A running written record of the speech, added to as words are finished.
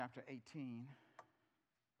Chapter 18,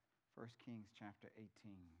 1 Kings chapter 18.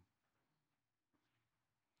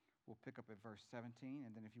 We'll pick up at verse 17,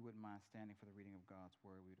 and then if you wouldn't mind standing for the reading of God's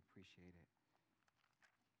word, we'd appreciate it.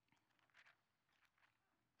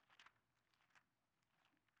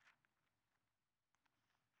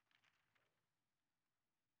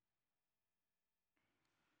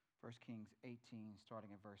 First Kings 18, starting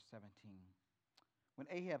at verse 17. When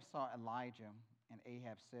Ahab saw Elijah, and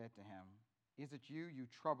Ahab said to him, "Is it you, you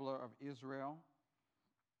troubler of Israel?"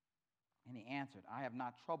 And he answered, "I have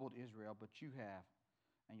not troubled Israel, but you have,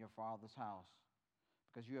 and your father's house,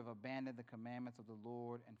 because you have abandoned the commandments of the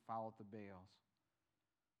Lord and followed the Baals.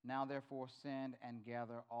 Now therefore send and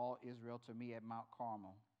gather all Israel to me at Mount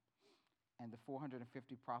Carmel, and the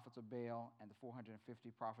 450 prophets of Baal and the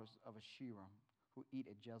 450 prophets of Asherah who eat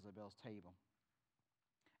at Jezebel's table."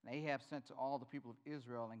 And Ahab sent to all the people of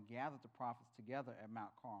Israel and gathered the prophets together at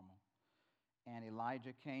Mount Carmel. And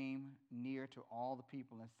Elijah came near to all the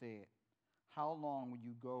people and said, "How long will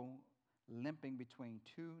you go limping between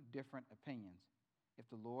two different opinions? If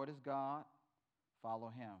the Lord is God, follow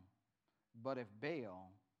him. But if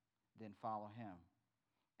Baal, then follow him."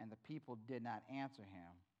 And the people did not answer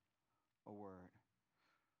him a word.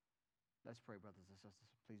 Let's pray, brothers and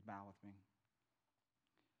sisters. Please bow with me.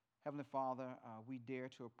 Heavenly Father, we dare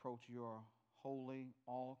to approach your holy,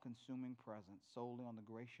 all-consuming presence solely on the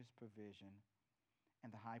gracious provision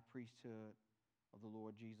and the high priesthood of the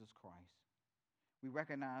Lord Jesus Christ. We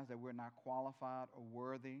recognize that we're not qualified or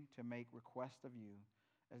worthy to make requests of you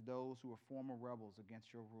as those who are former rebels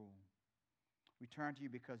against your rule. We turn to you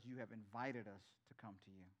because you have invited us to come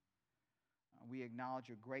to you. We acknowledge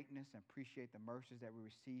your greatness and appreciate the mercies that we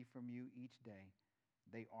receive from you each day.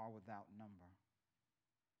 They are without number.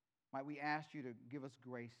 Might we ask you to give us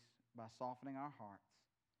grace by softening our hearts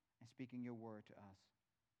and speaking your word to us.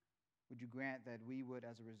 Would you grant that we would,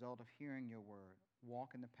 as a result of hearing your word,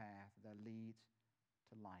 walk in the path that leads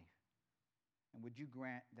to life? And would you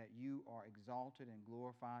grant that you are exalted and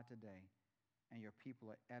glorified today, and your people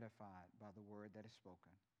are edified by the word that is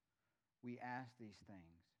spoken? We ask these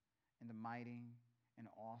things in the mighty and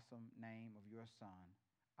awesome name of your Son,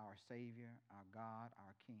 our Savior, our God,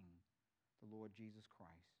 our King, the Lord Jesus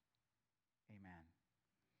Christ. Amen.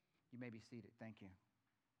 You may be seated. Thank you.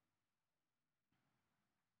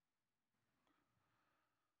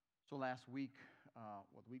 So last week,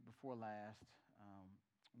 the week before last,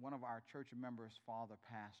 one of our church members' father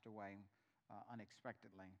passed away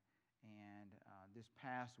unexpectedly. And this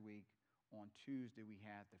past week, on Tuesday, we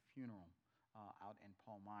had the funeral out in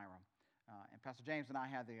Palmyra. And Pastor James and I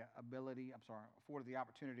had afforded the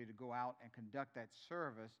opportunity to go out and conduct that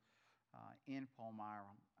service in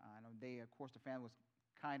Palmyra. Of course, the family was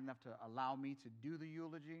kind enough to allow me to do the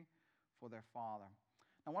eulogy for their father.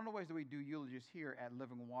 Now, one of the ways that we do eulogies here at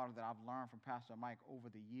Living Water that I've learned from Pastor Mike over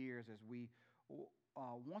the years is we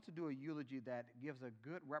want to do a eulogy that gives a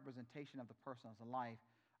good representation of the person's life,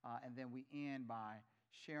 and then we end by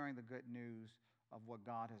sharing the good news of what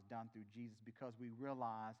God has done through Jesus, because we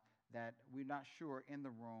realize that we're not sure in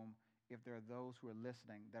the room if there are those who are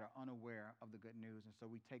listening that are unaware of the good news, and so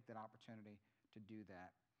we take that opportunity to do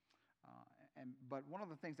that. But one of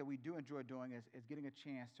the things that we do enjoy doing is getting a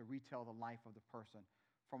chance to retell the life of the person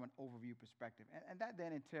from an overview perspective. And that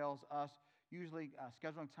then entails us usually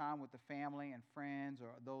scheduling time with the family and friends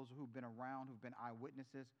or those who've been around, who've been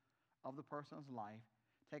eyewitnesses of the person's life,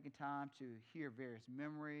 taking time to hear various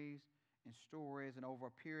memories and stories, and over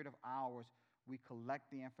a period of hours, we collect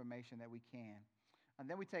the information that we can. And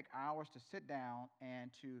then we take hours to sit down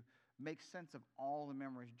and to make sense of all the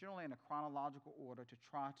memories, generally in a chronological order, to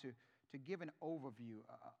try to give an overview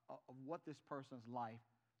of what this person's life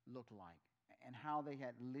looked like and how they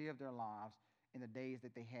had lived their lives in the days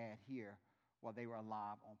that they had here while they were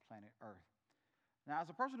alive on planet Earth. Now, as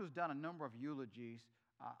a person who's done a number of eulogies,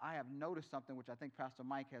 I have noticed something which I think Pastor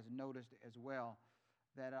Mike has noticed as well,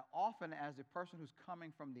 that often as a person who's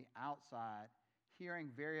coming from the outside,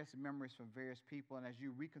 hearing various memories from various people, and as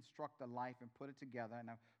you reconstruct the life and put it together, and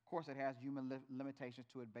of course it has human limitations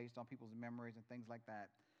to it based on people's memories and things like that,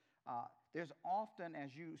 there's often,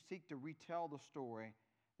 as you seek to retell the story,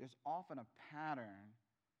 there's often a pattern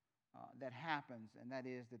that happens, and that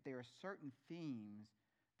is that there are certain themes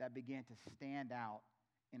that begin to stand out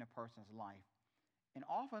in a person's life. And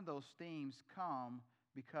often those themes come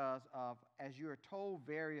because of, as you are told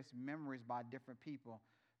various memories by different people,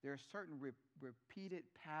 there are certain repeated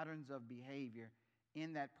patterns of behavior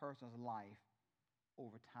in that person's life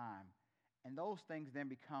over time. And those things then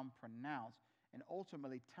become pronounced and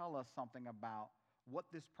ultimately tell us something about what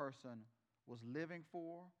this person was living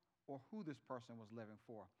for or who this person was living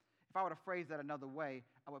for. If I were to phrase that another way,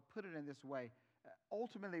 I would put it in this way.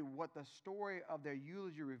 Ultimately, what the story of their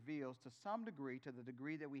eulogy reveals, to some degree, to the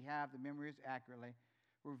degree that we have the memories accurately,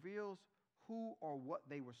 reveals who or what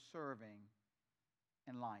they were serving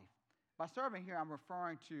in life. By serving here, I'm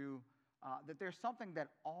referring to that there's something that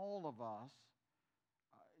all of us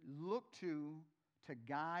look to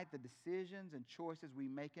guide the decisions and choices we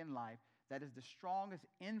make in life that is the strongest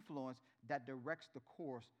influence that directs the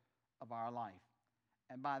course of our life.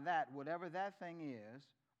 And by that, whatever that thing is,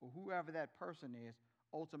 or whoever that person is,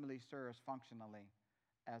 ultimately serves functionally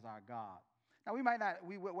as our God. Now, we might not,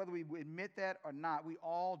 whether we admit that or not, we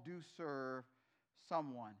all do serve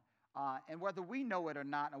someone. And whether we know it or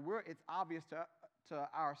not, and it's obvious to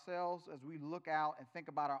ourselves as we look out and think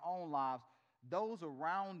about our own lives, those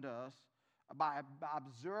around us, by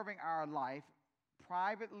observing our life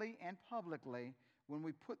privately and publicly, when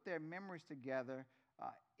we put their memories together,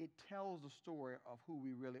 it tells the story of who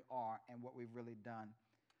we really are and what we've really done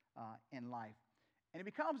in life. And it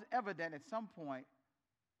becomes evident at some point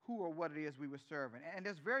who or what it is we were serving. And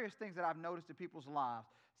there's various things that I've noticed in people's lives.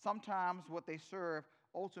 Sometimes what they serve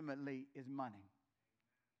ultimately is money.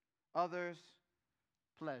 Others,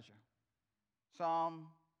 pleasure. Some,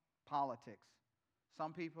 politics.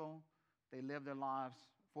 Some people, they live their lives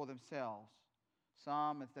for themselves.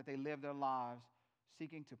 Some, it's that they live their lives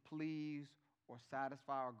seeking to please or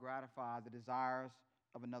satisfy or gratify the desires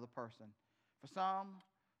of another person. For some,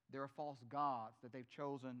 there are false gods that they've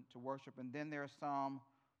chosen to worship, and then there are some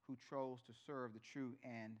who chose to serve the true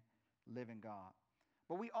and living God.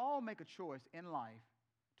 But we all make a choice in life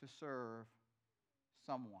to serve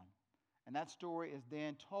someone. And that story is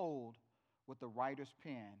then told with the writer's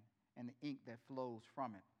pen and the ink that flows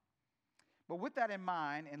from it. But with that in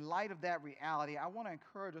mind, in light of that reality, I want to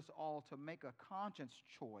encourage us all to make a conscious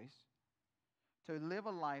choice to live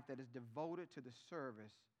a life that is devoted to the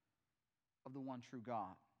service of the one true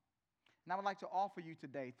God. And I would like to offer you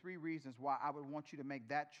today 3 reasons why I would want you to make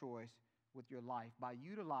that choice with your life by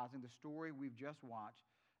utilizing the story we've just watched,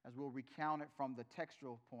 as we'll recount it from the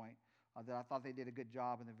textual point that I thought they did a good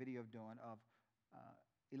job in the video of doing, of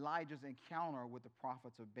Elijah's encounter with the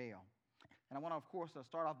prophets of Baal. And I want to, of course,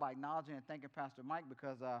 start off by acknowledging and thanking Pastor Mike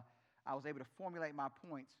because I was able to formulate my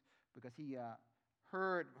points because he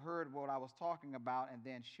heard what I was talking about and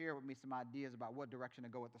then shared with me some ideas about what direction to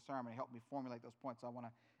go with the sermon and helped me formulate those points. So I want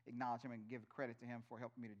to acknowledge him and give credit to him for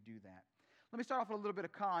helping me to do that. Let me start off with a little bit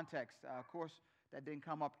of context. Of course, that didn't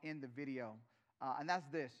come up in the video, and that's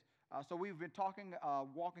this. So we've been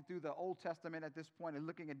walking through the Old Testament at this point and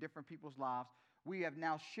looking at different people's lives. We have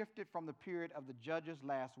now shifted from the period of the Judges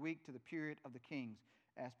last week to the period of the Kings,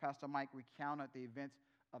 as Pastor Mike recounted the events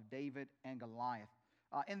of David and Goliath.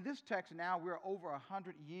 In this text now, we're over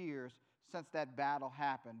 100 years since that battle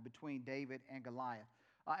happened between David and Goliath.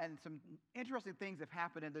 And some interesting things have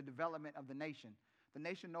happened in the development of the nation. The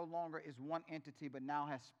nation no longer is one entity, but now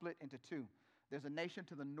has split into 2. There's a nation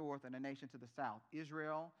to the north and a nation to the south.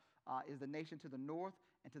 Israel is the nation to the north,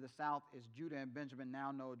 and to the south is Judah and Benjamin,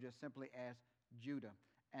 now known just simply as Judah.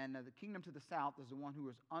 And the kingdom to the south is the one who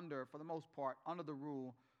is under, for the most part, under the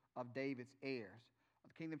rule of David's heirs.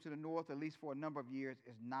 The kingdom to the north, at least for a number of years,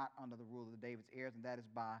 is not under the rule of David's heirs, and that is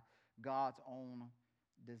by God's own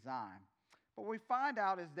design. But what we find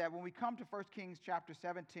out is that when we come to 1 Kings chapter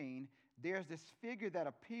 17, there's this figure that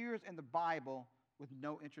appears in the Bible with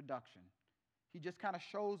no introduction. He just kind of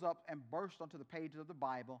shows up and bursts onto the pages of the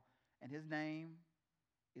Bible, and his name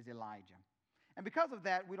is Elijah. And because of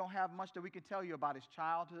that, we don't have much that we can tell you about his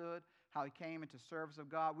childhood, how he came into service of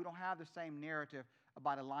God. We don't have the same narrative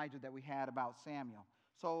about Elijah that we had about Samuel.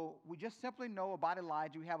 So we just simply know about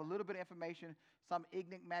Elijah. We have a little bit of information, some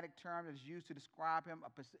enigmatic term that is used to describe him,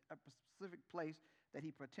 a specific place that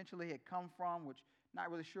he potentially had come from, which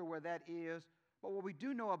not really sure where that is. But what we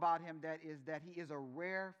do know about him is that he is a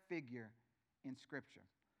rare figure in Scripture.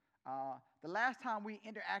 The last time we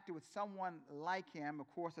interacted with someone like him, of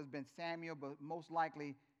course, has been Samuel, but most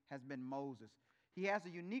likely has been Moses. He has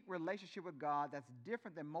a unique relationship with God that's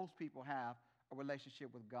different than most people have a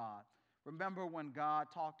relationship with God. Remember when God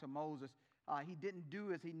talked to Moses, he didn't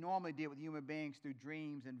do as he normally did with human beings through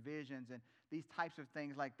dreams and visions and these types of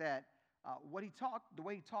things like that. The way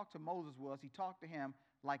he talked to Moses was he talked to him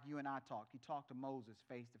like you and I talk. He talked to Moses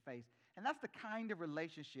face to face. And that's the kind of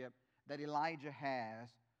relationship that Elijah has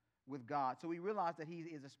with God. So we realize that he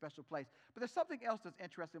is a special place. But there's something else that's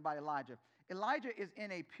interesting about Elijah. Elijah is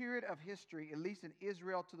in a period of history, at least in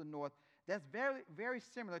Israel to the north, that's very, very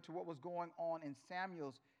similar to what was going on in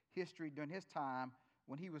Samuel's history during his time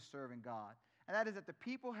when he was serving God. And that is that the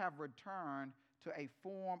people have returned to a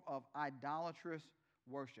form of idolatrous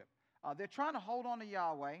worship. They're trying to hold on to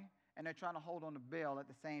Yahweh, and they're trying to hold on to Baal at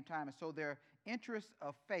the same time. And so their interests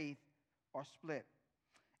of faith are split.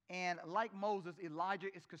 And like Moses, Elijah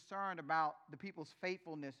is concerned about the people's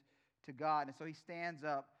faithfulness to God. And so he stands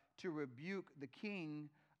up to rebuke the king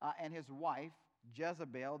and his wife,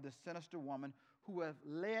 Jezebel, this sinister woman, who have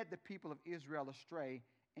led the people of Israel astray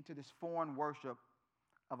into this foreign worship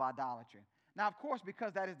of idolatry. Now, of course,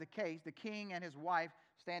 because that is the case, the king and his wife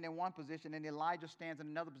stand in one position, and Elijah stands in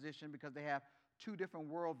another position because they have two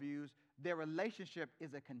different worldviews. Their relationship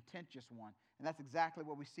is a contentious one. And that's exactly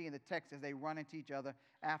what we see in the text as they run into each other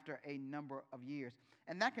after a number of years.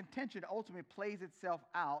 And that contention ultimately plays itself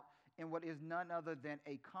out in what is none other than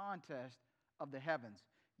a contest of the heavens,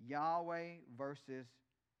 Yahweh versus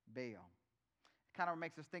Baal. It kind of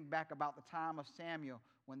makes us think back about the time of Samuel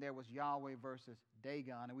when there was Yahweh versus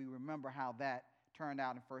Dagon, and we remember how that turned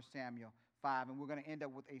out in 1 Samuel 5, and we're going to end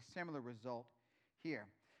up with a similar result here.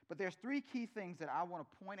 But there's three key things that I want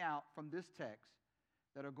to point out from this text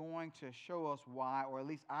that are going to show us why, or at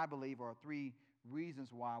least I believe are three reasons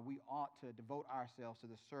why we ought to devote ourselves to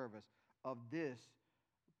the service of this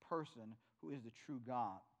person who is the true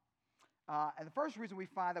God. And the first reason we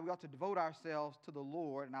find that we ought to devote ourselves to the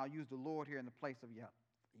Lord, and I'll use the Lord here in the place of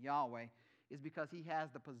Yahweh, is because he has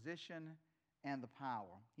the position and the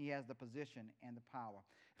power. He has the position and the power.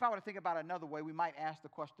 If I were to think about it another way, we might ask the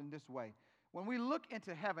question this way. When we look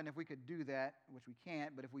into heaven, if we could do that, which we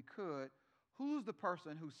can't, but if we could, who's the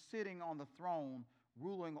person who's sitting on the throne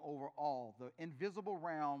ruling over all, the invisible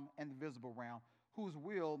realm and the visible realm, whose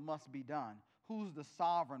will must be done? Who's the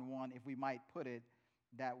sovereign one, if we might put it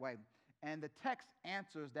that way? And the text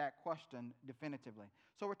answers that question definitively.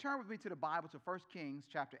 So return with me to the Bible, to 1 Kings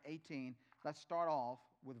chapter 18. Let's start off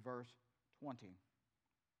with verse 20.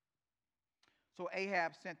 So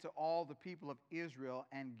Ahab sent to all the people of Israel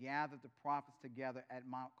and gathered the prophets together at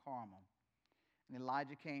Mount Carmel. And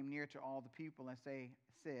Elijah came near to all the people and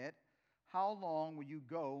said, "How long will you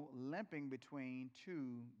go limping between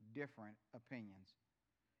two different opinions?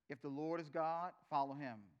 If the Lord is God, follow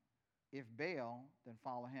him. If Baal, then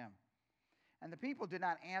follow him." And the people did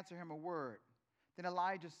not answer him a word. Then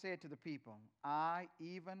Elijah said to the people, I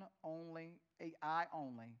only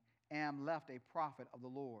am left a prophet of the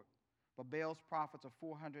Lord, but Baal's prophets are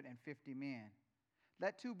 450 men.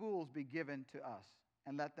 Let 2 bulls be given to us,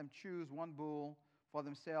 and let them choose 1 bull for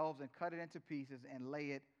themselves and cut it into pieces and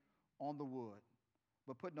lay it on the wood,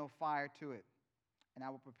 but put no fire to it. And I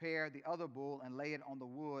will prepare the other bull and lay it on the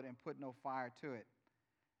wood and put no fire to it.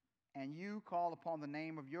 And you call upon the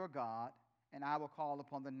name of your God, and I will call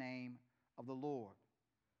upon the name of the Lord.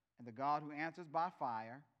 And the God who answers by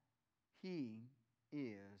fire, he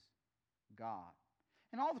is God.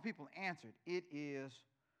 And all the people answered, it is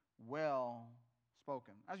well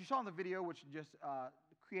spoken. As you saw in the video, which just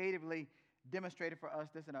creatively demonstrated for us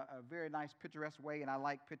this in a very nice picturesque way, and I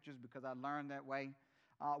like pictures because I learned that way.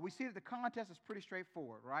 We see that the contest is pretty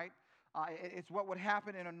straightforward, right? It's what would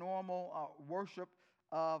happen in a normal worship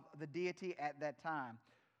of the deity at that time.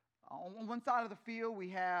 On one side of the field, we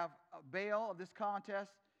have Baal of this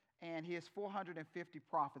contest and his 450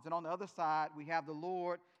 prophets. And on the other side, we have the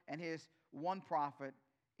Lord and his one prophet,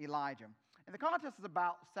 Elijah. And the contest is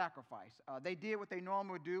about sacrifice. They did what they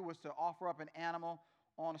normally would do, was to offer up an animal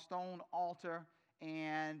on a stone altar.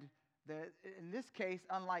 And in this case,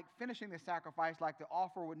 unlike finishing the sacrifice like the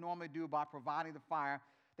offerer would normally do by providing the fire,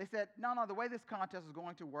 they said, no, the way this contest is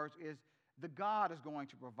going to work is the God is going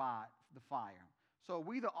to provide the fire. So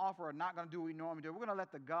we, the offerer, are not going to do what we normally do. We're going to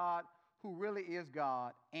let the God who really is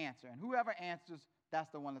God answer. And whoever answers,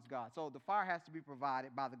 that's the one that's God. So the fire has to be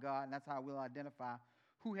provided by the God, and that's how we'll identify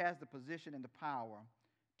who has the position and the power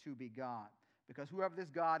to be God. Because whoever this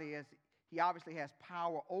God is, he obviously has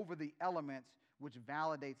power over the elements, which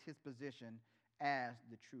validates his position as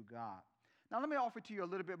the true God. Now let me offer to you a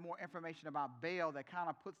little bit more information about Baal that kind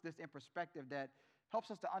of puts this in perspective, that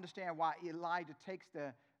helps us to understand why Elijah takes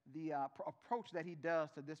the approach that he does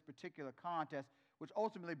to this particular contest, which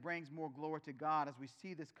ultimately brings more glory to God as we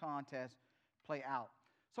see this contest play out.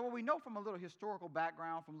 So what we know from a little historical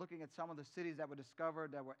background, from looking at some of the cities that were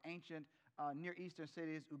discovered that were ancient Near Eastern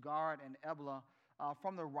cities, Ugarit and Ebla,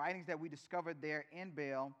 from the writings that we discovered there in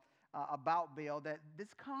Baal, about Baal, that this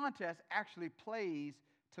contest actually plays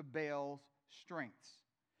to Baal's strengths.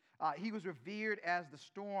 He was revered as the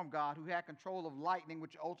storm god who had control of lightning,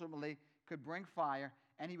 which ultimately could bring fire,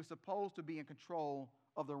 and he was supposed to be in control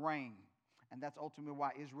of the rain. And that's ultimately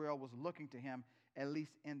why Israel was looking to him, at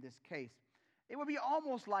least in this case. It would be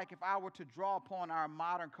almost like if I were to draw upon our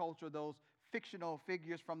modern culture those fictional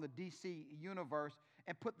figures from the DC universe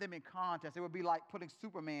and put them in contest. It would be like putting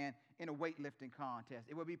Superman in a weightlifting contest.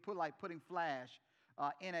 It would be like putting Flash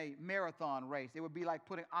in a marathon race. It would be like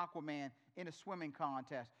putting Aquaman in a swimming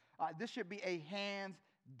contest. This should be a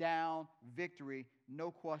hands-down victory,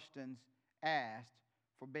 no questions asked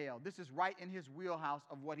for Baal. This is right in his wheelhouse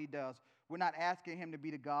of what he does. We're not asking him to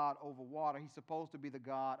be the God over water. He's supposed to be the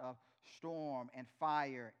God of storm and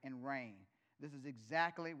fire and rain. This is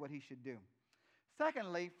exactly what he should do.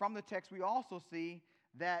 Secondly, from the text, we also see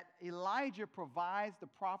that Elijah provides the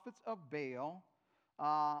prophets of Baal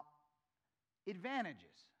advantages,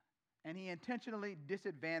 and he intentionally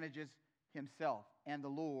disadvantages himself and the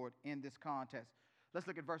Lord in this contest. Let's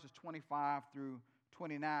look at verses 25 through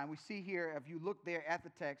 29. We see here, if you look there at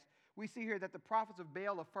the text, we see here that the prophets of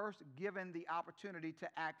Baal are first given the opportunity to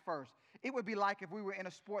act first. It would be like if we were in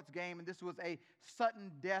a sports game and this was a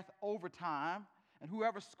sudden death overtime, and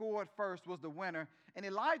whoever scored first was the winner. And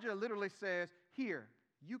Elijah literally says, here,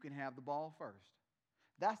 you can have the ball first.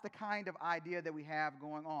 That's the kind of idea that we have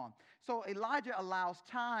going on. So Elijah allows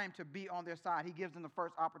time to be on their side. He gives them the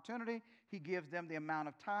first opportunity. He gives them the amount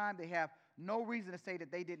of time. They have no reason to say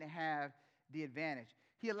that they didn't have the advantage.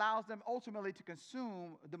 He allows them ultimately to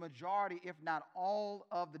consume the majority, if not all,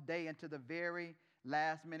 of the day into the very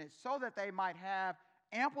last minute so that they might have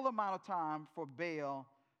ample amount of time for Baal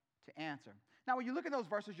to answer. Now, when you look at those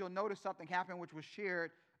verses, you'll notice something happened which was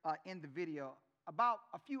shared in the video. About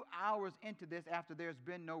a few hours into this, after there's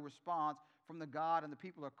been no response from the God and the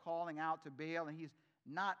people are calling out to Baal and he's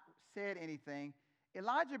not said anything,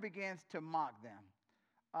 Elijah begins to mock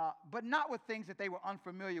them. But not with things that they were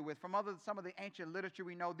unfamiliar with. From some of the ancient literature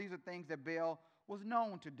we know, these are things that Baal was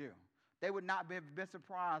known to do. They would not have been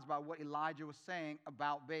surprised by what Elijah was saying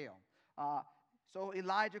about Baal. So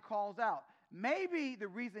Elijah calls out. Maybe the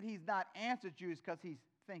reason he's not answered you is because he's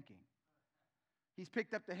thinking. He's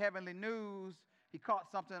picked up the heavenly news. He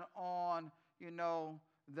caught something on,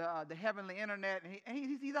 the heavenly internet,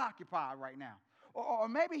 and he's occupied right now. Or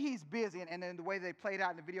maybe he's busy, and in the way they played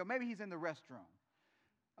out in the video, maybe he's in the restroom.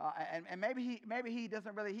 And maybe he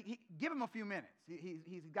doesn't really, give him a few minutes.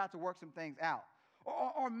 He's got to work some things out.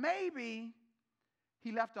 Or maybe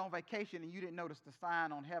he left on vacation and you didn't notice the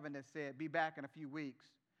sign on heaven that said, be back in a few weeks,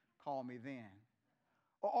 call me then.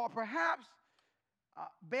 Or perhaps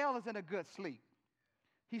Baal is in a good sleep.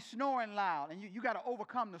 He's snoring loud, and you got to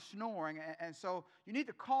overcome the snoring. And so you need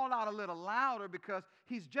to call out a little louder because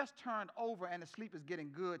he's just turned over and the sleep is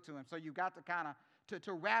getting good to him. So you've got to kind of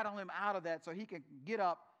to rattle him out of that so he can get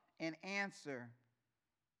up and answer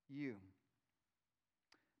you.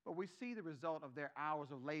 But we see the result of their hours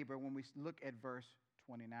of labor when we look at verse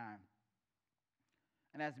 29.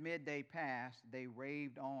 And as midday passed, they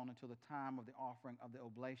raved on until the time of the offering of the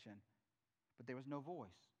oblation. But there was no voice.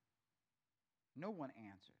 No one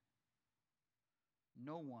answered.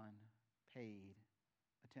 No one paid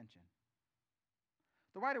attention.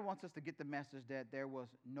 The writer wants us to get the message that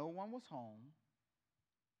no one was home,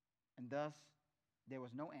 and thus there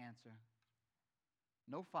was no answer,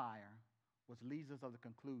 no fire, which leads us to the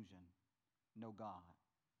conclusion, no God.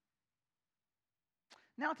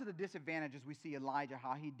 Now to the disadvantages, we see Elijah,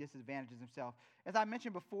 how he disadvantages himself. As I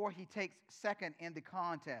mentioned before, he takes second in the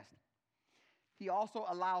contest. He also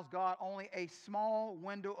allows God only a small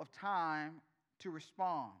window of time to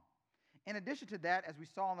respond. In addition to that, as we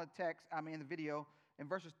saw in the text, in the video, in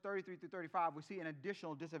verses 33 through 35, we see an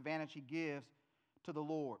additional disadvantage he gives to the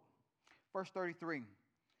Lord. Verse 33,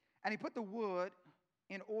 and he put the wood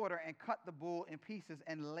in order and cut the bull in pieces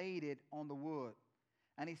and laid it on the wood.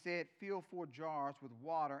 And he said, fill 4 jars with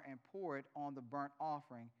water and pour it on the burnt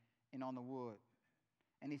offering and on the wood.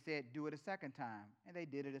 And he said, do it a second time. And they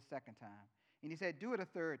did it a second time. And he said, do it a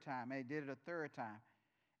third time. And they did it a third time.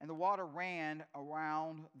 And the water ran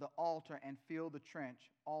around the altar and filled the trench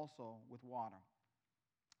also with water.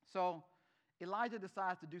 So Elijah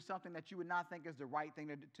decides to do something that you would not think is the right thing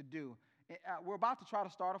to do. We're about to try to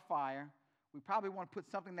start a fire. We probably want to put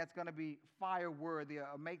something that's going to be fire-worthy or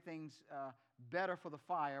make things better for the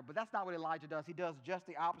fire. But that's not what Elijah does. He does just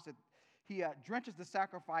the opposite. He drenches the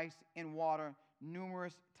sacrifice in water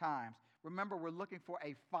numerous times. Remember, we're looking for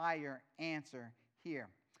a fire answer here.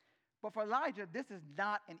 But for Elijah, this is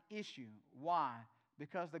not an issue. Why?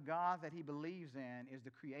 Because the God that he believes in is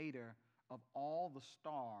the creator of all the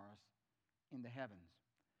stars in the heavens.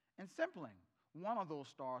 And simply, one of those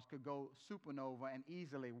stars could go supernova and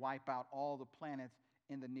easily wipe out all the planets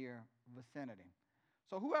in the near vicinity.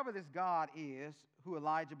 So whoever this God is, who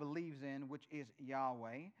Elijah believes in, which is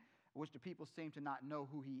Yahweh, which the people seem to not know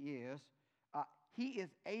who he is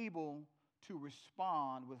able to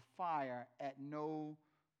respond with fire at no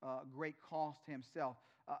great cost to himself.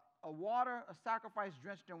 A sacrifice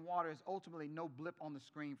drenched in water is ultimately no blip on the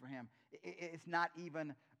screen for him. It's not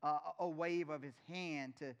even a wave of his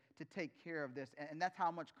hand to take care of this. And that's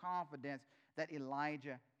how much confidence that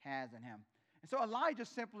Elijah has in him. And so Elijah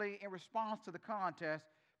simply, in response to the contest,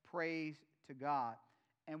 prays to God.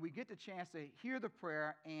 And we get the chance to hear the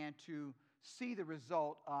prayer and to see the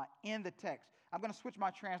result in the text. I'm going to switch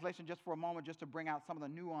my translation just for a moment just to bring out some of the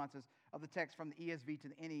nuances of the text from the ESV to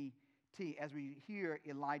the NET as we hear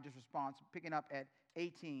Elijah's response, picking up at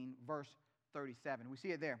 18, verse 37. We see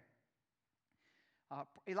it there.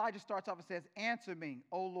 Elijah starts off and says, "Answer me,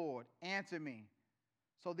 O Lord, answer me,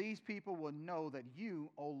 so these people will know that you,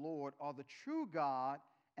 O Lord, are the true God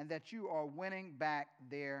and that you are winning back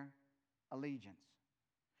their allegiance."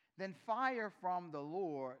 Then fire from the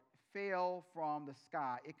Lord fell from the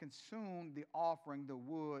sky. It consumed the offering, the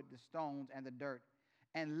wood, the stones, and the dirt,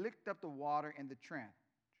 and licked up the water in the trench.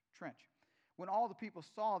 When all the people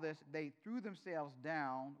saw this, they threw themselves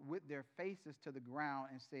down with their faces to the ground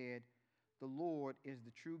and said, "The Lord is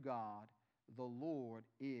the true God. The Lord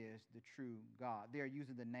is the true God." They are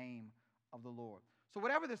using the name of the Lord. So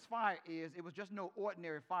whatever this fire is, it was just no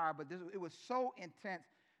ordinary fire, but it was so intense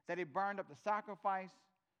that it burned up the sacrifice,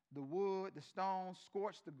 the wood, the stones,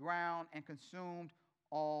 scorched the ground, and consumed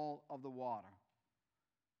all of the water.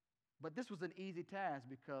 But this was an easy task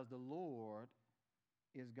because the Lord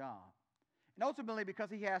is God. And ultimately, because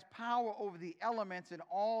he has power over the elements and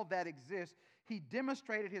all that exists, he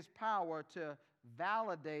demonstrated his power to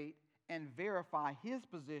validate and verify his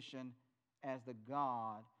position as the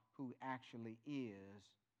God who actually is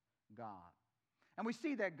God. And we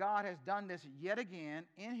see that God has done this yet again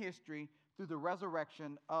in history through the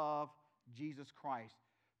resurrection of Jesus Christ.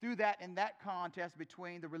 Through that, in that contest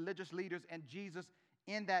between the religious leaders and Jesus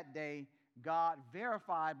in that day, God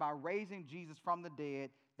verified by raising Jesus from the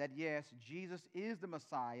dead that yes, Jesus is the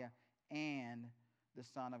Messiah and the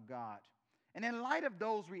Son of God. And in light of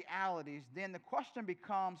those realities, then the question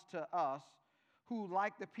becomes to us who,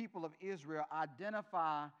 like the people of Israel,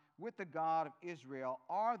 identify with the God of Israel,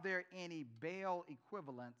 are there any Baal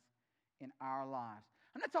equivalents in our lives?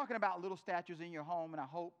 I'm not talking about little statues in your home, and I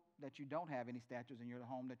hope that you don't have any statues in your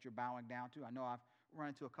home that you're bowing down to. I know I've run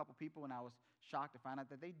into a couple people, and I was shocked to find out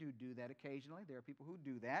that they do that occasionally. There are people who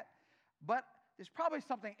do that. But there's probably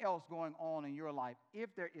something else going on in your life,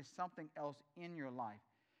 if there is something else in your life.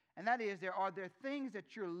 And that is, are there things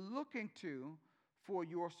that you're looking to for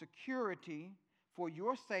your security, for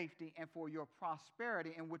your safety, and for your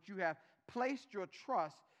prosperity, in which you have placed your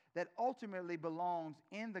trust that ultimately belongs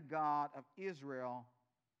in the God of Israel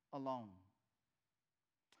alone?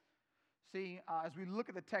 See, as we look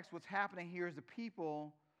at the text, what's happening here is the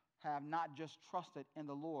people have not just trusted in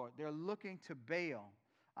the Lord. They're looking to Baal.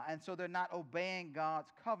 And so they're not obeying God's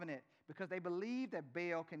covenant because they believe that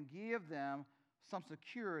Baal can give them some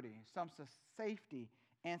security, some safety,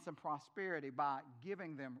 and some prosperity by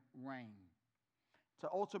giving them rain to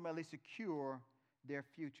ultimately secure their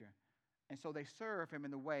future. And so they serve him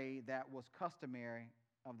in the way that was customary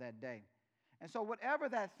of that day. And so whatever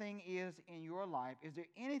that thing is in your life, is there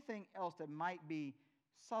anything else that might be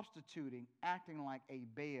substituting, acting like a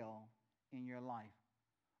Baal in your life?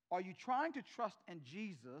 Are you trying to trust in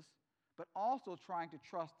Jesus, but also trying to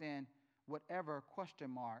trust in whatever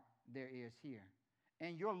question mark there is here?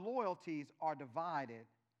 And your loyalties are divided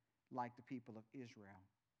like the people of Israel.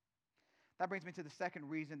 That brings me to the second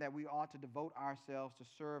reason that we ought to devote ourselves to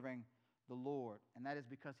serving the Lord, and that is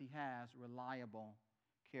because he has reliable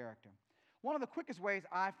character. One of the quickest ways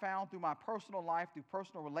I found through my personal life, through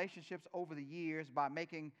personal relationships over the years, by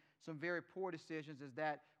making some very poor decisions, is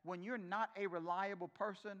that when you're not a reliable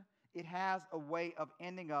person, it has a way of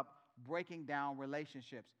ending up breaking down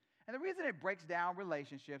relationships. And the reason it breaks down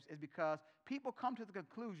relationships is because people come to the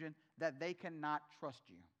conclusion that they cannot trust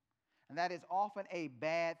you. And that is often a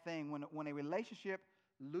bad thing. When a relationship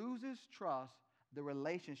loses trust, the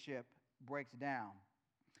relationship breaks down.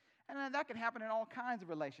 And that can happen in all kinds of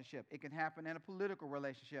relationships. It can happen in a political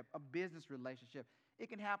relationship, a business relationship. It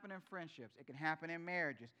can happen in friendships. It can happen in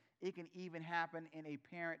marriages. It can even happen in a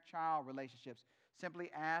parent-child relationships. Simply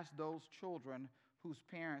ask those children whose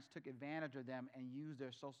parents took advantage of them and used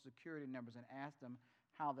their Social Security numbers and ask them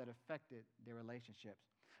how that affected their relationships.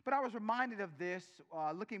 But I was reminded of this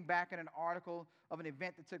looking back at an article of an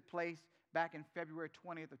event that took place back in February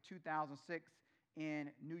 20th of 2006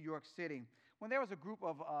 in New York City, when there was a group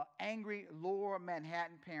of angry Lower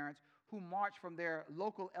Manhattan parents who marched from their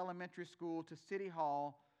local elementary school to City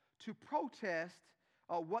Hall to protest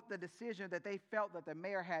what the decision that they felt that the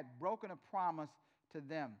mayor had broken a promise to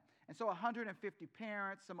them. And so 150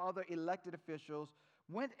 parents, some other elected officials,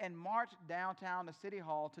 went and marched downtown to City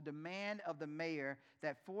Hall to demand of the mayor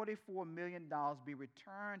that $44 million be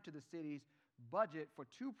returned to the city's budget for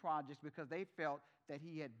 2 projects because they felt that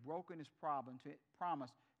he had broken his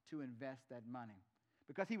promise to invest that money.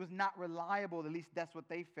 Because he was not reliable, at least that's what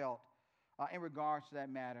they felt in regards to that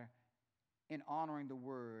matter, in honoring the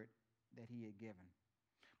word that he had given.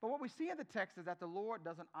 But what we see in the text is that the Lord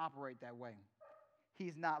doesn't operate that way.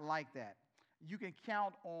 He's not like that. You can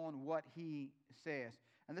count on what he says.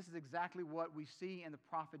 And this is exactly what we see in the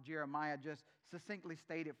prophet Jeremiah, just succinctly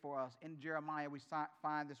stated for us. In Jeremiah, we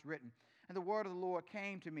find this written. And the word of the Lord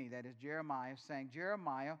came to me, that is Jeremiah, saying,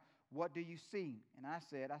 Jeremiah, what do you see? And I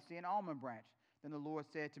said, I see an almond branch. Then the Lord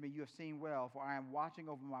said to me, you have seen well, for I am watching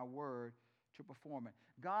over my word to perform it.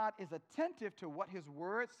 God is attentive to what his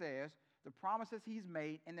word says, the promises he's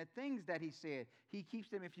made, and the things that he said. He keeps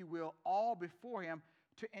them, if you will, all before him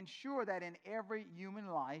to ensure that in every human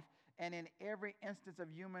life and in every instance of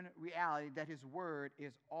human reality that his word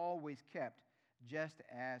is always kept just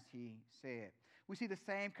as he said. We see the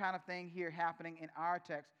same kind of thing here happening in our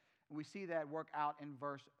text, and we see that work out in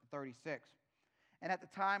verse 36. And at the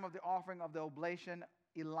time of the offering of the oblation,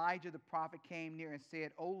 Elijah the prophet came near and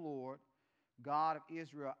said, O Lord, God of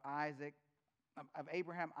Israel, of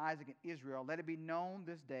Abraham, Isaac, and Israel, let it be known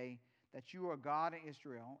this day that you are God in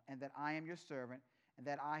Israel, and that I am your servant, and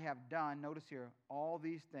that I have done, notice here, all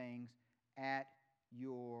these things at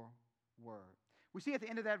your word. We see at the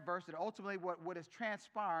end of that verse that ultimately what is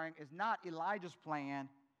transpiring is not Elijah's plan,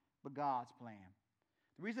 but God's plan.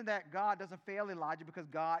 The reason that God doesn't fail Elijah because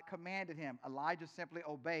God commanded him. Elijah simply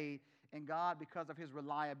obeyed, and God, because of his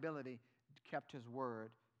reliability, kept his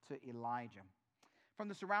word to Elijah. From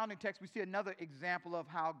the surrounding text, we see another example of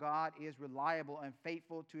how God is reliable and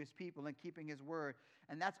faithful to his people in keeping his word.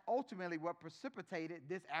 And that's ultimately what precipitated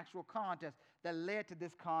this actual contest that led to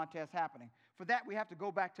this contest happening. For that, we have to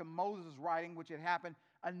go back to Moses' writing, which had happened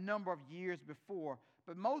a number of years before.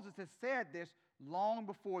 But Moses has said this long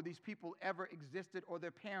before these people ever existed or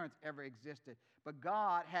their parents ever existed. But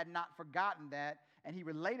God had not forgotten that, and he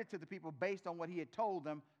related to the people based on what he had told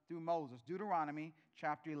them through Moses. Deuteronomy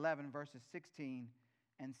chapter 11, verses 16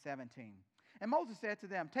 and 17. And Moses said to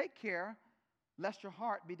them, take care lest your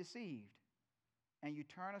heart be deceived, and you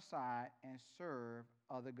turn aside and serve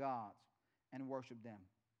other gods and worship them.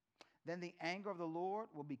 Then the anger of the Lord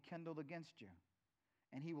will be kindled against you,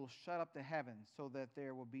 and he will shut up the heavens so that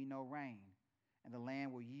there will be no rain, and the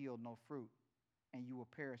land will yield no fruit, and you will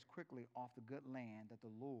perish quickly off the good land that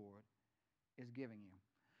the Lord is giving you.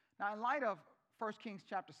 Now, in light of 1 Kings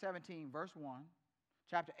chapter 17, verse 1,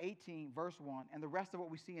 chapter 18, verse 1, and the rest of what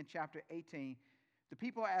we see in chapter 18, the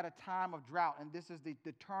people are at a time of drought, and this is the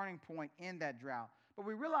turning point in that drought. But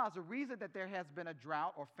we realize the reason that there has been a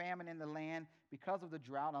drought or famine in the land because of the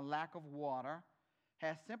drought and lack of water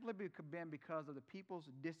has simply been because of the people's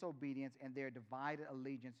disobedience and their divided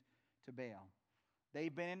allegiance to Baal.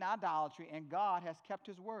 They've been in idolatry, and God has kept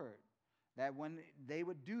his word that when they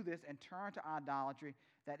would do this and turn to idolatry,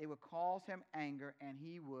 that it would cause him anger and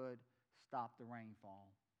he would stop the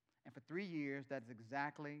rainfall. And for 3 years, that's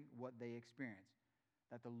exactly what they experienced,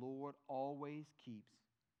 that the Lord always keeps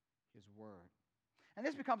his word. And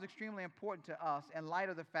this becomes extremely important to us in light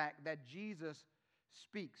of the fact that Jesus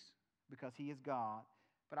speaks because he is God.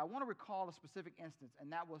 But I want to recall a specific instance, and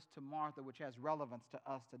that was to Martha, which has relevance to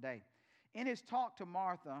us today. In his talk to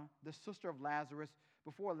Martha, the sister of Lazarus,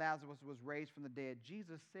 before Lazarus was raised from the dead,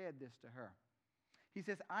 Jesus said this to her. He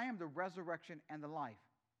says, I am the resurrection and the life.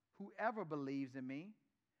 Whoever believes in me,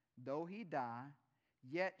 though he die,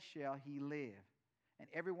 yet shall he live. And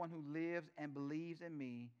everyone who lives and believes in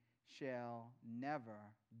me shall never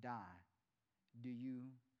die. Do you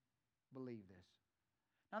believe this?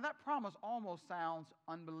 Now that promise almost sounds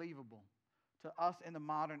unbelievable to us in the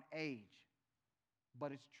modern age,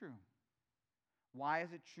 but it's true. Why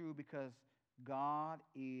is it true? Because God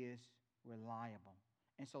is reliable.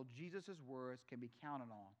 And so Jesus' words can be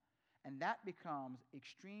counted on. And that becomes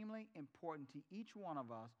extremely important to each one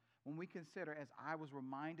of us when we consider, as I was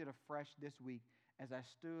reminded afresh this week as I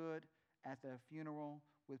stood at the funeral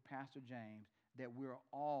with Pastor James, that we're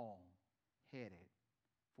all headed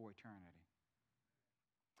for eternity.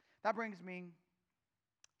 That brings me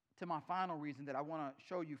to my final reason that I want to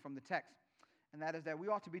show you from the text, and that is that we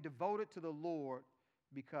ought to be devoted to the Lord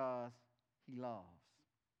because he loves.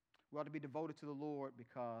 We ought to be devoted to the Lord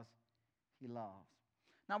because he loves.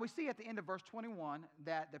 Now we see at the end of verse 21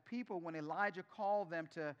 that the people, when Elijah called them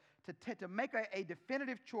to make a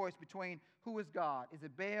definitive choice between who is God, is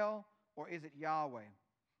it Baal or is it Yahweh,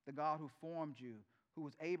 the God who formed you, who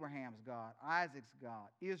was Abraham's God, Isaac's God,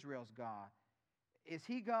 Israel's God. Is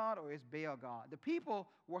he God or is Baal God? The people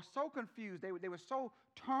were so confused, they were so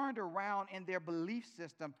turned around in their belief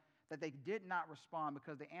system that they did not respond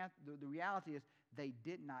because the reality is they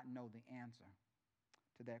did not know the answer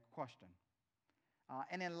to that question.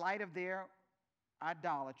 And in light of their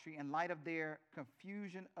idolatry, in light of their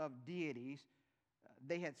confusion of deities,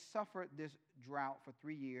 they had suffered this drought for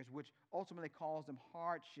 3 years, which ultimately caused them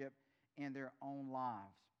hardship in their own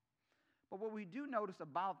lives. But what we do notice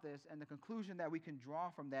about this, and the conclusion that we can draw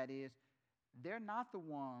from that is, they're not the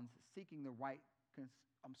ones seeking the right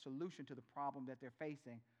solution to the problem that they're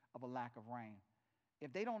facing of a lack of rain.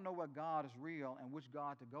 If they don't know what God is real and which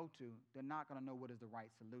God to go to, they're not going to know what is the right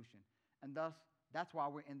solution. And thus, that's why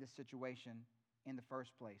we're in this situation in the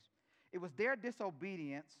first place. It was their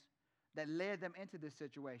disobedience that led them into this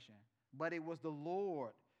situation, but it was the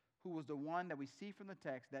Lord who was the one that we see from the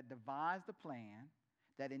text that devised the plan,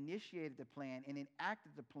 that initiated the plan, and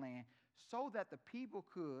enacted the plan so that the people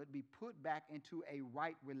could be put back into a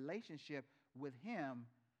right relationship with him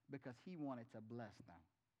because he wanted to bless them.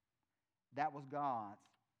 That was God's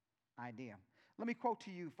idea. Let me quote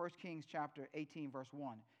to you 1 Kings chapter 18, verse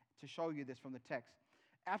 1, to show you this from the text.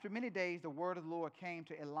 After many days, the word of the Lord came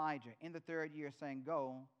to Elijah in the 3rd year, saying,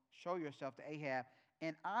 Go, show yourself to Ahab,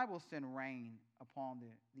 and I will send rain upon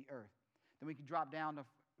the earth. Then we can drop down to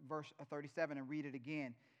verse 37 and read it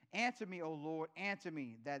again. Answer me, O Lord, answer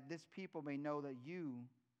me, that this people may know that you,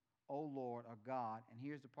 O Lord, are God. And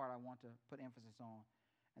here's the part I want to put emphasis on,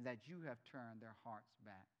 and that you have turned their hearts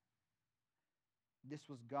back. This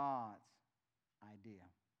was God's idea.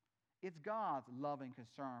 It's God's loving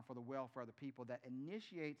concern for the welfare of the people that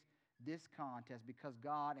initiates this contest, because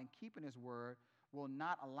God, in keeping his word, will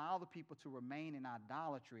not allow the people to remain in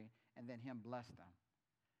idolatry and then him bless them.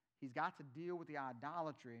 He's got to deal with the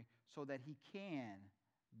idolatry so that he can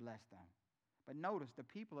bless them. But notice, the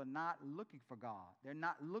people are not looking for God. They're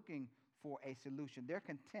not looking for a solution. They're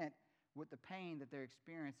content with the pain that they're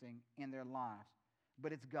experiencing in their lives.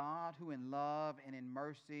 But it's God who, in love and in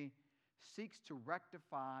mercy, seeks to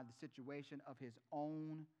rectify the situation of his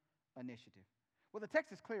own initiative. What the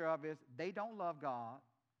text is clear of is they don't love God,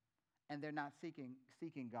 and they're not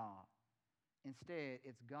seeking God. Instead,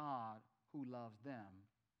 it's God who loves them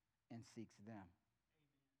and seeks them.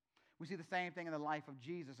 We see the same thing in the life of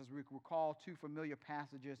Jesus as we recall 2 familiar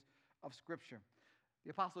passages of Scripture.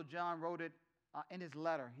 The Apostle John wrote it in his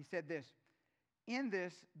letter. He said this, In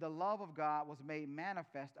this, the love of God was made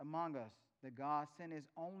manifest among us, that God sent his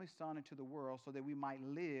only Son into the world so that we might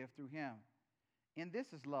live through him. And this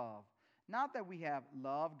is love. Not that we have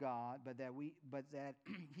loved God, but that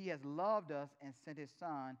he has loved us and sent his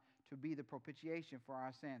Son to be the propitiation for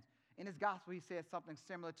our sins. In his gospel, he said something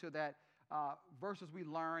similar to that verses we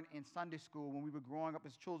learned in Sunday school when we were growing up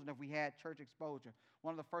as children, if we had church exposure.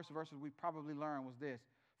 One of the first verses we probably learned was this: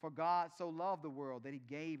 For God so loved the world that he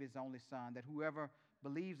gave his only Son, that whoever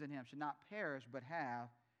believes in him should not perish but have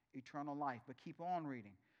eternal life. But keep on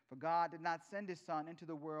reading. For God did not send his Son into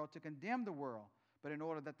the world to condemn the world, but in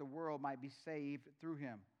order that the world might be saved through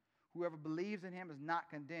him. Whoever believes in him is not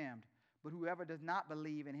condemned, but whoever does not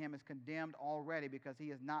believe in him is condemned already, because he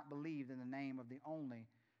has not believed in the name of the only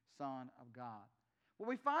Son of God. What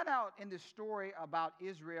we find out in this story about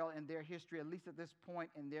Israel and their history, at least at this point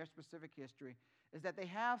in their specific history, is that they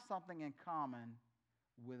have something in common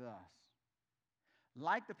with us.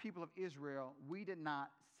 Like the people of Israel, we did not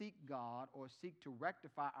seek God or seek to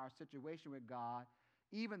rectify our situation with God,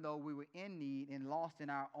 even though we were in need and lost in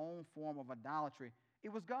our own form of idolatry.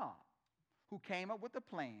 It was God who came up with the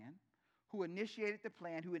plan, who initiated the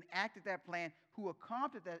plan, who enacted that plan, who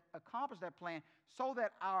accomplished that plan so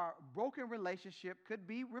that our broken relationship could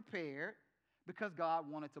be repaired, because God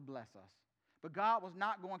wanted to bless us. But God was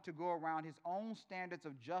not going to go around his own standards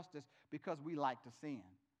of justice because we like to sin.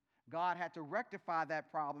 God had to rectify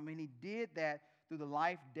that problem, and he did that through the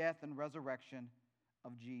life, death, and resurrection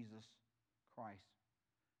of Jesus Christ.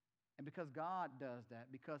 And because God does that,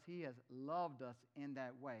 because he has loved us in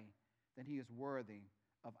that way, then he is worthy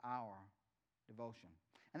of our devotion.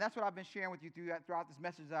 And that's what I've been sharing with you throughout this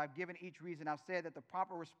message that I've given each reason. I've said that the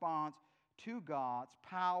proper response to God's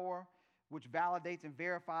power, which validates and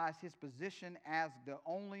verifies his position as the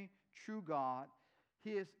only true God,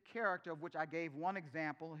 his character, of which I gave one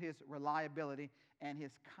example, his reliability, and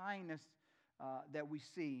his kindness that we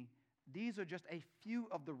see. These are just a few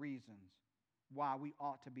of the reasons why we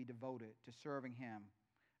ought to be devoted to serving him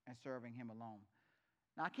and serving him alone.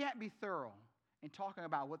 Now, I can't be thorough in talking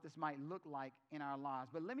about what this might look like in our lives,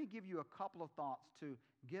 but let me give you a couple of thoughts to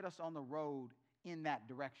get us on the road in that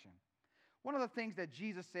direction. One of the things that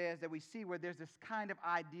Jesus says that we see where there's this kind of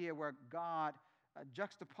idea where God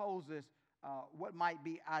juxtaposes what might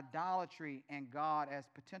be idolatry and God as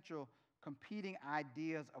potential competing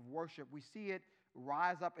ideas of worship. We see it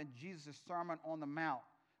rise up in Jesus' Sermon on the Mount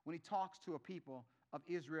when he talks to a people of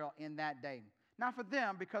Israel in that day. Now for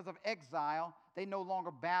them, because of exile, they no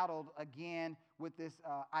longer battled again with this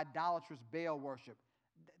idolatrous Baal worship.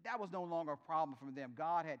 That was no longer a problem for them.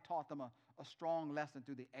 God had taught them a strong lesson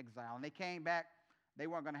through the exile. And they came back, they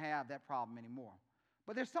weren't going to have that problem anymore.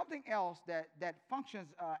 But there's something else that functions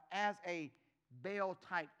as a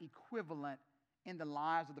Baal-type equivalent in the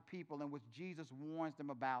lives of the people, in which Jesus warns them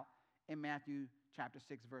about in Matthew chapter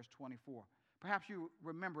 6, verse 24. Perhaps you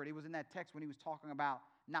remember it. It was in that text when he was talking about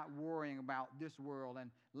not worrying about this world and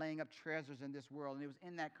laying up treasures in this world. And it was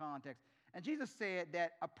in that context. And Jesus said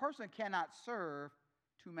that a person cannot serve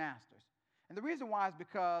two masters. And the reason why is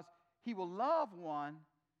because he will love one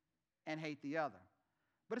and hate the other.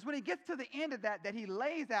 But it's when he gets to the end of that he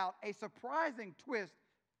lays out a surprising twist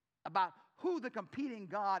about who the competing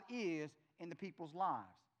God is in the people's lives.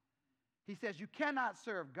 He says you cannot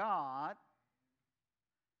serve God,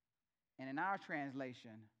 and in our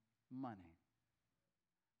translation, money.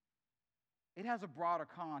 It has a broader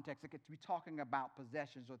context. It could be talking about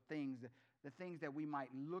possessions or things, the things that we might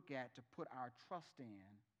look at to put our trust in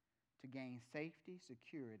to gain safety,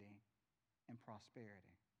 security, and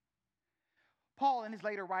prosperity. Paul, in his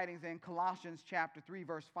later writings in Colossians chapter 3,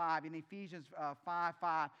 verse 5, in Ephesians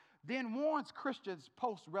 5:5, then warns Christians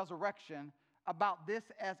post-resurrection about this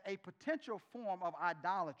as a potential form of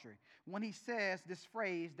idolatry when he says this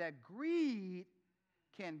phrase that greed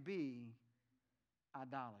can be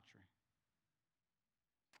idolatry.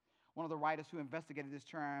 One of the writers who investigated this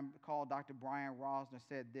term, called Dr. Brian Rosner,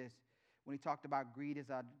 said this when he talked about greed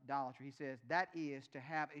as idolatry. He says, that is to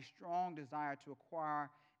have a strong desire to acquire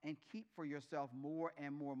and keep for yourself more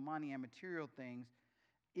and more money and material things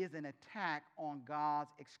is an attack on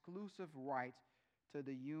God's exclusive rights to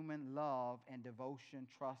the human love and devotion,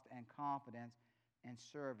 trust and confidence and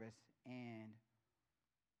service and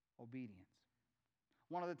obedience.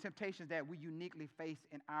 One of the temptations that we uniquely face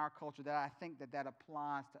in our culture, that I think that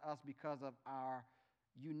applies to us because of our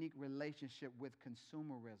unique relationship with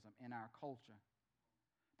consumerism in our culture,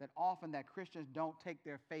 that often that Christians don't take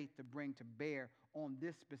their faith to bring to bear on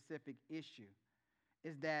this specific issue,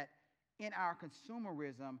 is that in our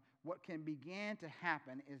consumerism, what can begin to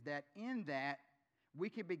happen is that in that we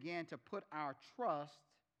can begin to put our trust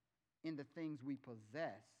in the things we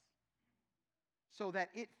possess, so that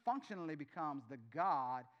it functionally becomes the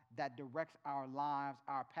God that directs our lives,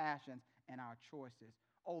 our passions, and our choices,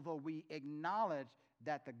 although we acknowledge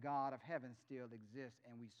that the God of heaven still exists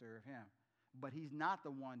and we serve him. But he's not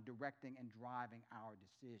the one directing and driving our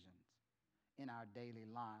decisions in our daily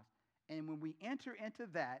lives. And when we enter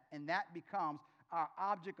into that, and that becomes our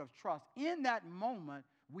object of trust, in that moment,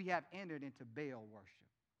 we have entered into Baal worship.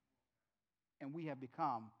 And we have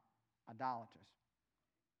become idolaters.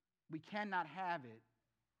 We cannot have it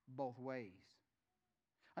both ways.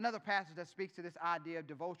 Another passage that speaks to this idea of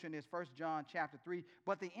devotion is 1 John chapter 3.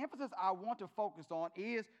 But the emphasis I want to focus on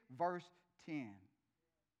is verse 10.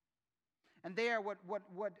 And there,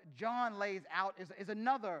 what John lays out is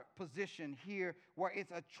another position here where it's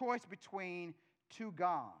a choice between two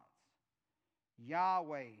gods.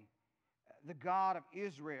 Yahweh, the God of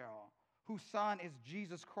Israel, whose son is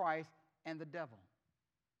Jesus Christ, and the devil.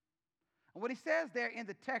 And what he says there in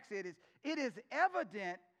the text, it is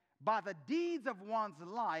evident by the deeds of one's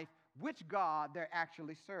life which God they're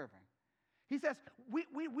actually serving. He says,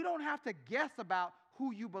 we don't have to guess about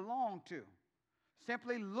who you belong to.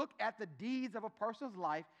 Simply look at the deeds of a person's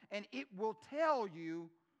life, and it will tell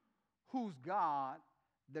you who's God,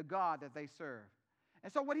 the God that they serve.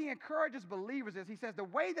 And so what he encourages believers is, he says, the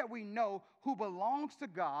way that we know who belongs to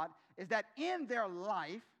God is that in their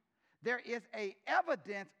life, there is an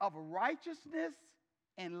evidence of righteousness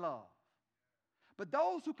and love. But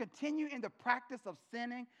those who continue in the practice of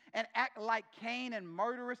sinning and act like Cain and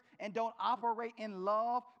murderers and don't operate in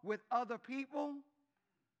love with other people,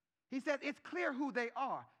 he says it's clear who they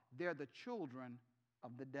are. They're the children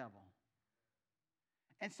of the devil.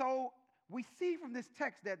 And so we see from this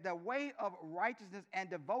text that the way of righteousness and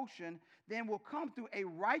devotion then will come through a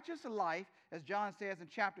righteous life. As John says in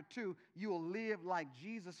chapter 2, you will live like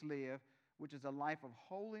Jesus lived, which is a life of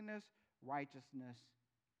holiness, righteousness,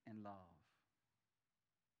 and love.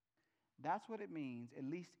 That's what it means, at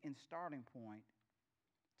least in starting point,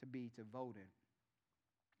 to be devoted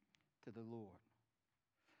to the Lord.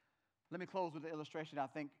 Let me close with an illustration I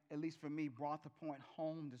think, at least for me, brought the point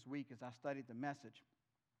home this week as I studied the message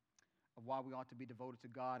of why we ought to be devoted to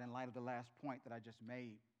God in light of the last point that I just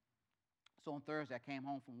made. So on Thursday, I came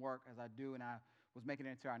home from work, as I do, and I was making it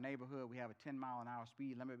into our neighborhood. We have a 10-mile-an-hour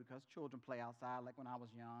speed limit because children play outside like when I was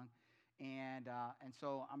young. And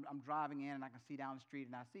so I'm driving in, and I can see down the street,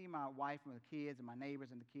 and I see my wife and the kids and my neighbors,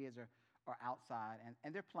 and the kids are outside,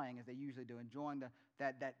 and they're playing as they usually do, enjoying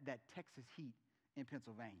that Texas heat in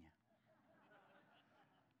Pennsylvania.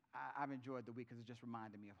 I've enjoyed the week because it just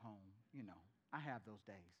reminded me of home. You know, I have those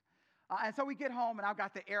days. And so we get home, and I've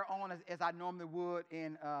got the air on as I normally would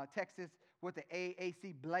in Texas with the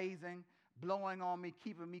AC blazing, blowing on me,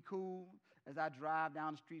 keeping me cool as I drive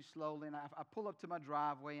down the street slowly. And I pull up to my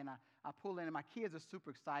driveway, and I pull in, and my kids are super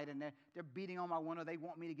excited, and they're beating on my window. They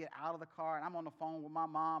want me to get out of the car, and I'm on the phone with my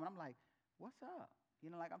mom, and I'm like, what's up? You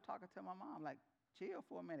know, like I'm talking to my mom, like, chill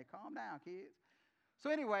for a minute, calm down, kids. So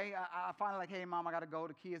anyway, I finally like, hey, Mom, I got to go.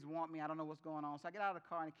 The kids want me. I don't know what's going on. So I get out of the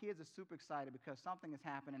car, and the kids are super excited because something has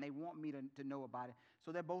happened, and they want me to know about it.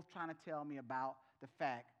 So they're both trying to tell me about the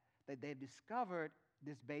fact that they've discovered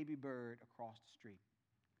this baby bird across the street.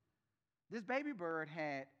 This baby bird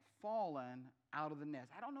had fallen out of the nest.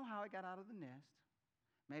 I don't know how it got out of the nest.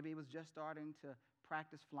 Maybe it was just starting to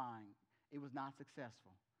practice flying. It was not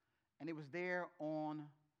successful. And it was there on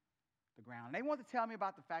the ground. And they wanted to tell me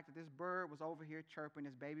about the fact that this bird was over here chirping,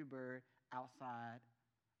 this baby bird, outside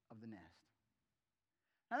of the nest.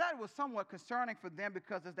 Now that was somewhat concerning for them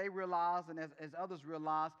because as they realized and as others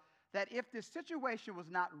realized that if this situation was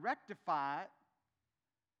not rectified,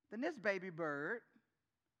 then this baby bird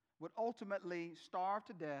would ultimately starve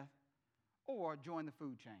to death or join the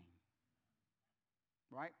food chain.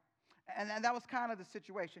 Right? And that was kind of the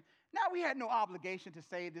situation. Now we had no obligation to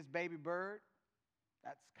save this baby bird.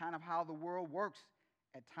 That's kind of how the world works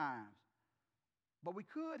at times. But we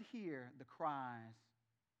could hear the cries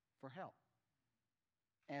for help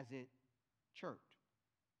as it chirped.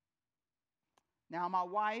 Now, my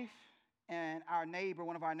wife and our neighbor,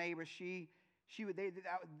 one of our neighbors,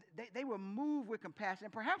 they were moved with compassion.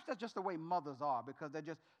 And perhaps that's just the way mothers are because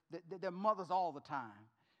they're mothers all the time.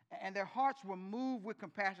 And their hearts were moved with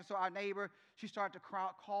compassion. So our neighbor, she started to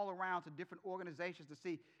call around to different organizations to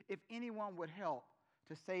see if anyone would help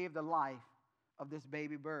to save the life of this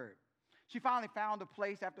baby bird. She finally found a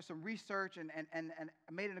place after some research and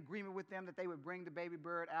made an agreement with them that they would bring the baby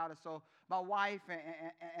bird out. And so my wife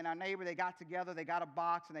and our neighbor, they got together, they got a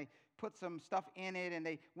box, and they put some stuff in it, and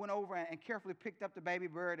they went over and carefully picked up the baby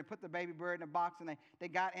bird and put the baby bird in a box, and they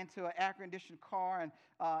got into an air-conditioned car,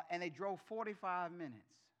 and they drove 45 minutes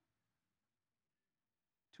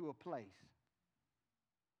to a place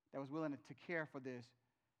that was willing to care for this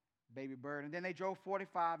baby bird. And then they drove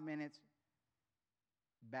 45 minutes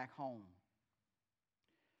back home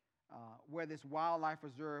where this wildlife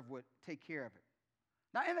reserve would take care of it.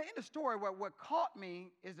 Now, in the story, what caught me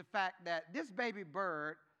is the fact that this baby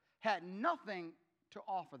bird had nothing to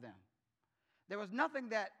offer them. There was nothing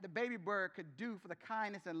that the baby bird could do for the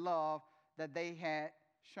kindness and love that they had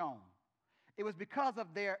shown. It was because of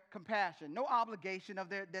their compassion, no obligation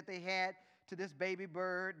that they had to this baby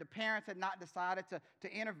bird. The parents had not decided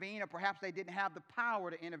to intervene, or perhaps they didn't have the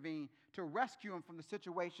power to intervene to rescue him from the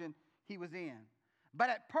situation he was in. But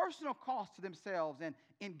at personal cost to themselves and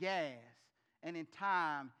in gas and in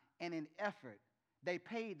time and in effort, they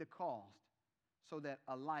paid the cost so that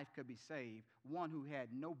a life could be saved, one who had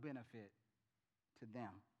no benefit to them.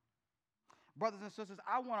 Brothers and sisters,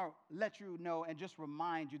 I want to let you know and just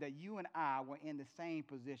remind you that you and I were in the same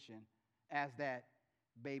position as that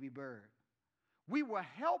baby bird. We were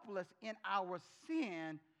helpless in our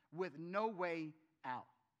sin with no way out.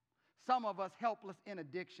 Some of us helpless in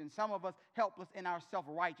addiction. Some of us helpless in our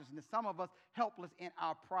self-righteousness. Some of us helpless in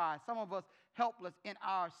our pride. Some of us helpless in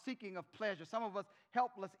our seeking of pleasure. Some of us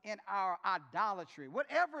helpless in our idolatry.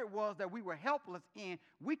 Whatever it was that we were helpless in,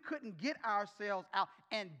 we couldn't get ourselves out.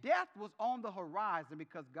 And death was on the horizon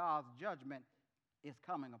because God's judgment is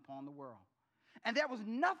coming upon the world. And there was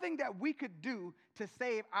nothing that we could do to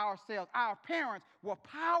save ourselves. Our parents were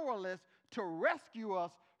powerless to rescue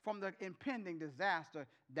us from the impending disaster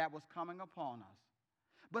that was coming upon us.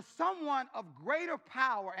 But someone of greater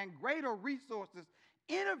power and greater resources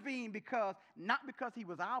intervened not because he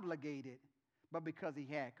was obligated, but because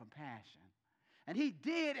he had compassion. And he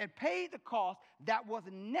did and paid the cost that was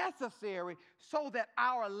necessary so that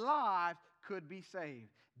our lives could be saved.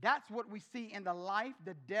 That's what we see in the life,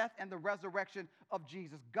 the death, and the resurrection of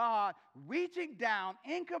Jesus. God reaching down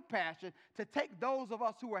in compassion to take those of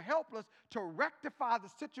us who are helpless to rectify the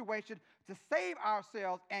situation, to save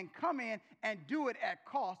ourselves, and come in and do it at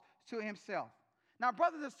cost to himself. Now,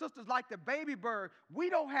 brothers and sisters, like the baby bird, we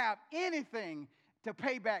don't have anything to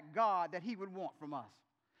pay back God that he would want from us.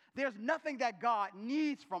 There's nothing that God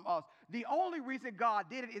needs from us. The only reason God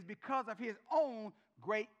did it is because of his own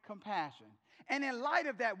great compassion. And in light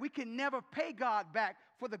of that, we can never pay God back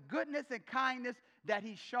for the goodness and kindness that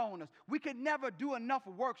he's shown us. We could never do enough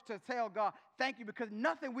works to tell God thank you, because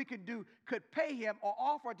nothing we could do could pay him or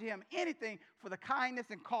offer to him anything for the kindness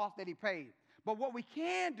and cost that he paid. But what we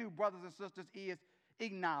can do, brothers and sisters, is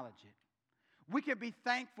acknowledge it. We can be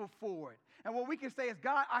thankful for it. And what we can say is,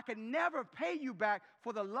 God, I can never pay you back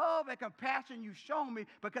for the love and compassion you've shown me,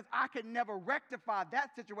 because I could never rectify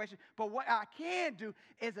that situation. But what I can do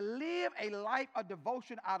is live a life of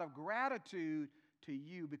devotion out of gratitude to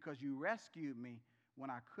you, because you rescued me when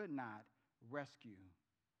I could not rescue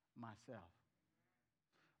myself.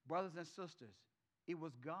 Brothers and sisters, it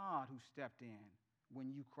was God who stepped in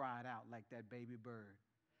when you cried out like that baby bird.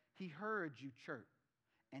 He heard you chirp,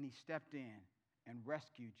 and he stepped in and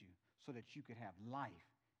rescued you so that you could have life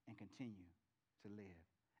and continue to live.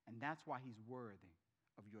 And that's why he's worthy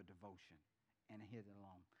of your devotion and his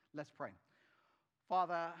alone. Let's pray.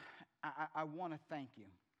 Father, I want to thank you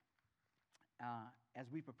as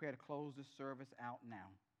we prepare to close this service out now.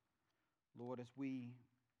 Lord, as we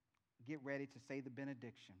get ready to say the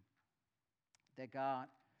benediction, that God,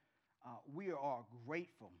 we are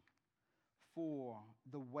grateful for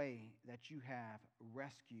the way that you have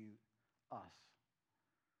rescued us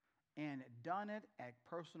and done it at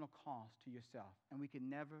personal cost to yourself, and we can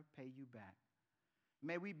never pay you back.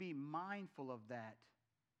 May we be mindful of that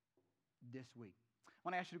this week. I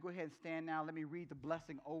want to ask you to go ahead and stand now. Let me read the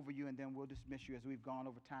blessing over you, and then we'll dismiss you as we've gone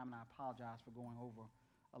over time, and I apologize for going over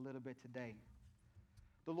a little bit today.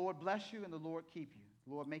 The Lord bless you, and the Lord keep you.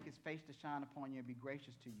 The Lord make his face to shine upon you and be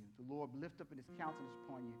gracious to you. The Lord lift up his countenance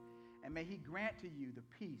upon you, and may he grant to you the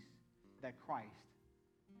peace that Christ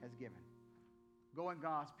has given. Go in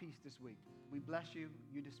God's peace this week. We bless you.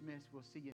 You dismiss. We'll see you.